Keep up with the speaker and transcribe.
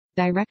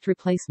Direct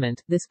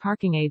replacement. This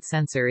parking aid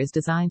sensor is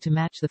designed to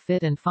match the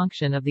fit and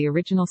function of the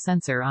original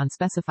sensor on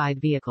specified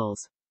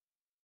vehicles.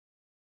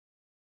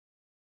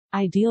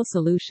 Ideal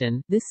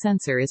solution. This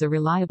sensor is a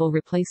reliable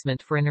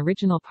replacement for an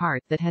original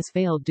part that has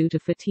failed due to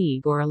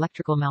fatigue or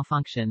electrical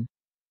malfunction.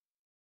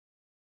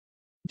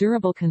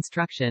 Durable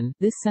construction.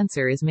 This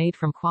sensor is made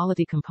from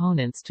quality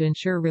components to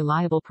ensure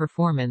reliable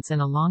performance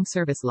and a long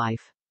service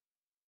life.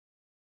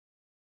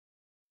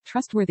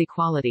 Trustworthy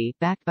quality,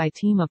 backed by a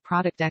team of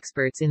product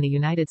experts in the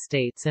United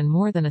States and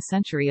more than a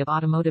century of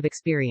automotive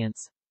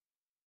experience.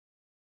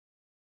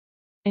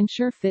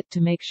 Ensure fit.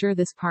 To make sure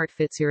this part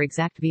fits your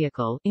exact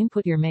vehicle,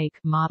 input your make,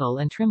 model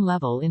and trim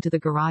level into the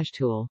garage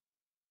tool.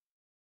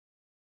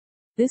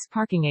 This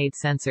parking aid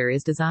sensor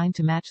is designed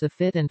to match the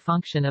fit and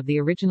function of the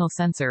original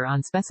sensor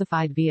on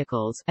specified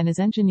vehicles, and is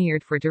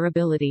engineered for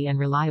durability and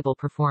reliable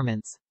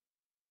performance.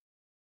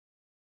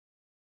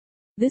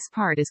 This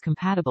part is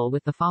compatible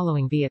with the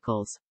following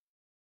vehicles.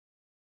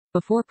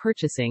 Before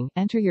purchasing,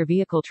 enter your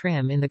vehicle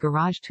trim in the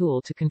garage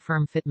tool to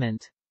confirm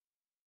fitment.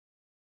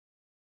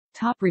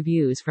 Top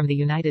reviews from the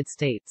United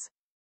States.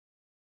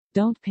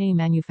 Don't pay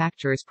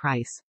manufacturer's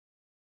price.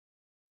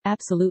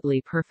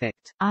 Absolutely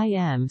perfect. I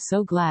am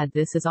so glad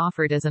this is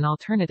offered as an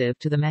alternative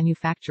to the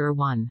manufacturer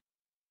one.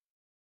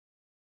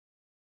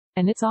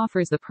 And it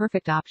offers the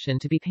perfect option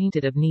to be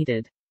painted if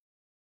needed.